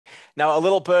Now, that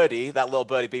little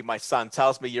birdie being my son,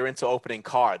 tells me you're into opening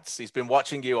cards. He's been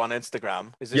watching you on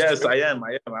Instagram. Is this Yes, true? I am.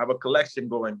 I have a collection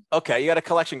going. Okay, you got a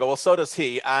collection going. Well, so does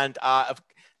he. And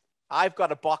I've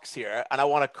got a box here, and I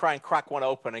want to try and crack one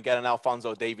open and get an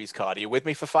Alphonso Davies card. Are you with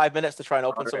me for 5 minutes to try and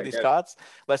open some of these cards?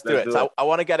 Let's do it. So I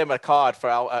want to get him a card for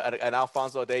an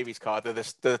Alphonso Davies card.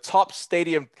 The Top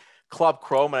Stadium Club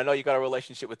Chrome, and I know you got a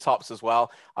relationship with Topps as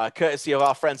well, courtesy of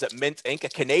our friends at Mint Inc., a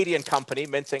Canadian company,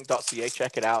 CanMNT.ca.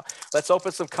 Check it out. Let's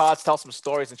open some cards, tell some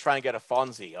stories, and try and get a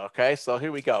Fonzie. Okay, so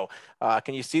here we go.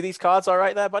 Can you see these cards all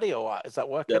right there, buddy, or what? Is that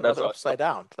working? Yeah, that's upside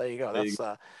down. There you go. That's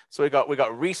so we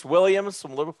got Reece Williams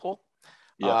from Liverpool.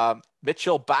 Yeah.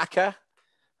 Mitchell Bakker.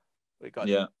 We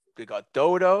got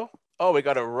Dodo. Oh, we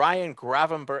got a Ryan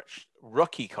Gravenberch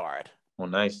rookie card. Oh,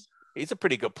 nice. He's a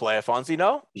pretty good player, Fonzie,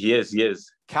 no? He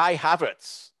is. Kai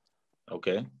Havertz.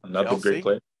 Okay, another Chelsea, great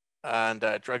player. And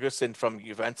Dragusin from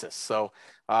Juventus. So,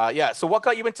 So what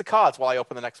got you into cards while I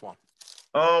open the next one?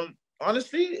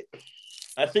 Honestly,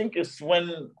 I think it's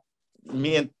when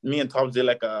me and Tom did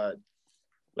like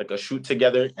a shoot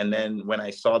together, and then when I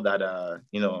saw that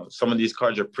some of these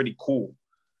cards are pretty cool,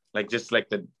 like just like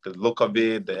the look of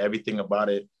it, the everything about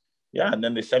it. Yeah, and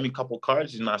then they sent me a couple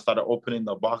cards, and I started opening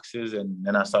the boxes, and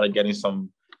then I started getting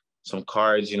some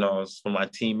cards, from my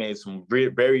teammates, some very,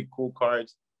 very cool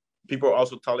cards. People are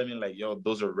also telling me like, yo,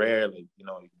 those are rare, like,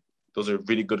 those are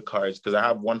really good cards, because I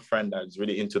have one friend that's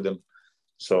really into them.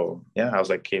 So yeah, I was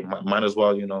like, okay, might as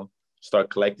well, start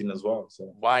collecting as well.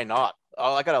 So why not?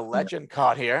 Oh, I got a legend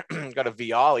card here. Got a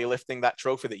Vialli lifting that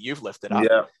trophy that you've lifted up.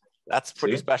 Yeah, that's a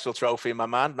pretty special trophy, my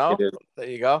man. No, there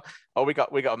you go. Oh, we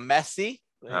got Messi.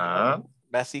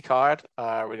 Messi card.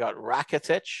 We got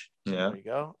Rakitic. Yeah. There you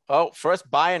go. Oh, first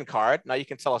Bayern card. Now you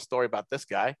can tell a story about this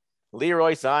guy.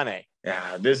 Leroy Sané.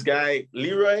 Yeah, this guy,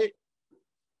 Leroy.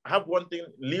 I have one thing.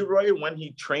 Leroy, when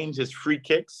he trains his free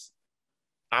kicks,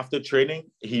 after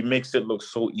training, he makes it look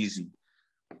so easy.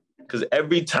 Because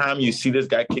every time you see this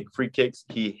guy kick free kicks,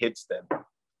 he hits them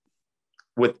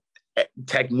with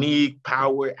technique,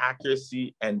 power,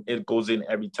 accuracy, and it goes in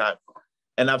every time.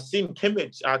 And I've seen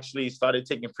Kimmich actually started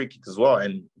taking free kicks as well,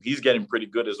 and he's getting pretty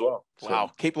good as well. Wow,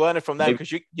 so keep learning from them,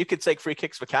 because you could take free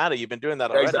kicks for Canada. You've been doing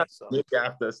that already. Exactly. So. Maybe I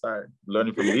have to start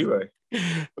learning from Leroy.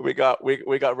 we got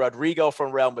Rodrigo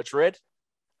from Real Madrid,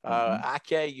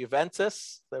 Ake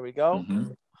Juventus. There we go.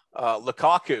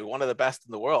 Lukaku, one of the best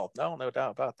in the world. No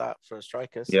doubt about that for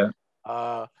strikers. Yeah.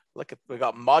 We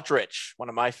got Modric, one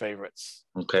of my favorites.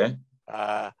 Okay.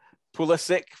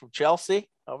 Pulisic from Chelsea,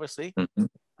 obviously.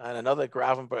 And another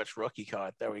Gravenberch rookie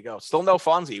card. There we go. Still no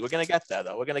Fonzie. We're gonna get there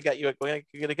though. We're gonna get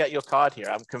your card here.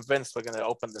 I'm convinced we're gonna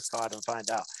open this card and find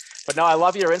out. But no, I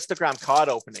love your Instagram card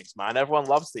openings, man. Everyone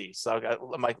loves these. So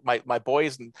my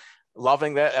boys and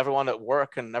loving that. Everyone at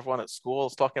work and everyone at school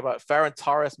is talking about Ferran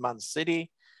Torres, Man City,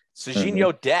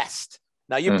 Serginho Dest.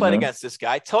 Now you played against this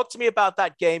guy. Talk to me about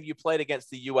that game you played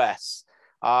against the US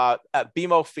at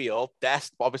BMO Field.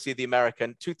 Dest, obviously the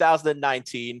American,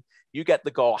 2019. You get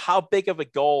the goal. How big of a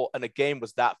goal and a game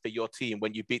was that for your team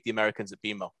when you beat the Americans at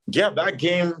BMO? Yeah, that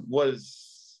game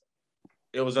was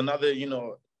another,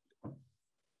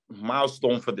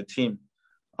 milestone for the team.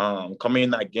 Coming in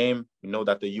that game,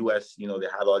 that the US, they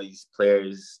had all these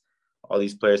players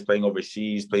playing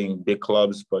overseas, playing big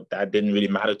clubs, but that didn't really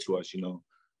matter to us,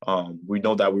 We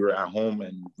know that we were at home,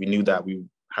 and we knew that we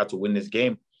had to win this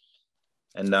game.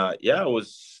 And it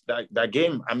was that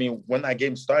game. I mean, when that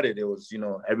game started, it was,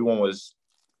 everyone was,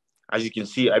 as you can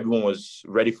see, everyone was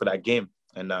ready for that game.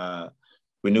 And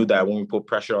we knew that when we put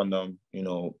pressure on them,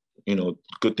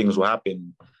 good things will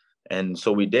happen. And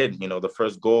so we did. The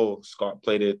first goal, Scott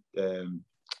played it, in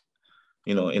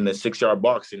the 6-yard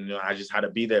box. And, I just had to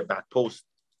be there back post,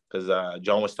 because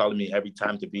John was telling me every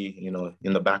time to be,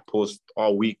 in the back post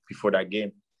all week before that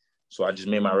game. So I just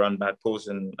made my run back post,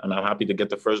 and I'm happy to get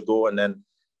the first goal. And then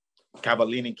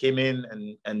Cavallini came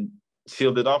in and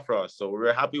sealed it off for us. So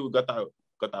we're happy we got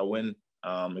that win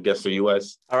against the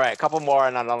US. All right, a couple more,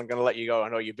 and then I'm going to let you go. I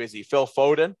know you're busy. Phil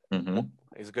Foden.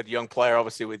 He's a good young player,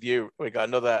 obviously, with you. We got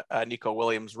another Nico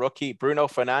Williams rookie. Bruno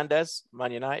Fernandes,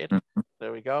 Man United.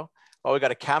 There we go. Oh, we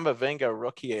got a Camavinga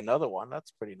rookie, another one.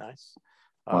 That's pretty nice.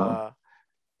 Wow.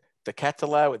 De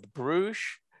Ketelaere with Bruges.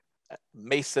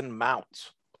 Mason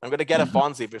Mount. I'm going to get a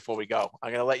Fonzie before we go. I'm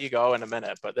going to let you go in a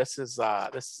minute, but this is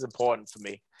important for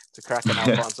me to crack an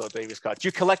Alphonso Davies card. Do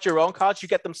you collect your own cards? You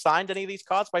get them signed, any of these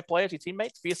cards, by players, your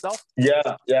teammates, for yourself?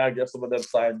 Yeah, I get some of them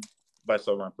signed by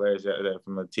some of my players,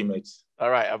 from my teammates.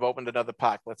 All right, I've opened another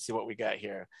pack. Let's see what we got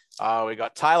here. We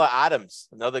got Tyler Adams,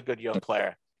 another good young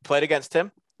player. Played against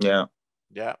him? Yeah.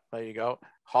 Yeah, there you go.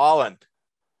 Holland.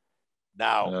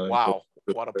 Now, wow.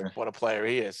 what a player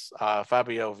he is.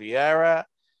 Fabio Vieira.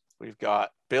 We've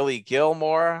got Billy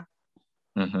Gilmore.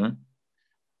 Mm-hmm.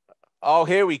 Oh,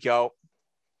 here we go.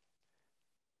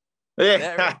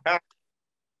 Yeah.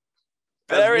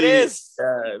 There it is.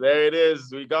 Yeah, there it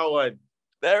is. We got one.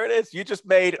 There it is. You just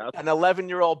made an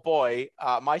 11-year-old boy,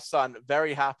 my son,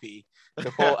 very happy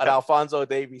to pull an Alphonso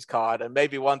Davies card, and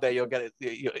maybe one day you'll get it.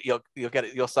 You'll get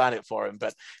it. You'll sign it for him.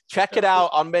 But check it out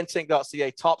on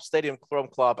minting.ca. Top Stadium Chrome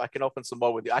Club. I can open some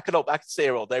more with you. I could stay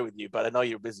here all day with you, but I know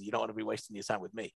you're busy. You don't want to be wasting your time with me.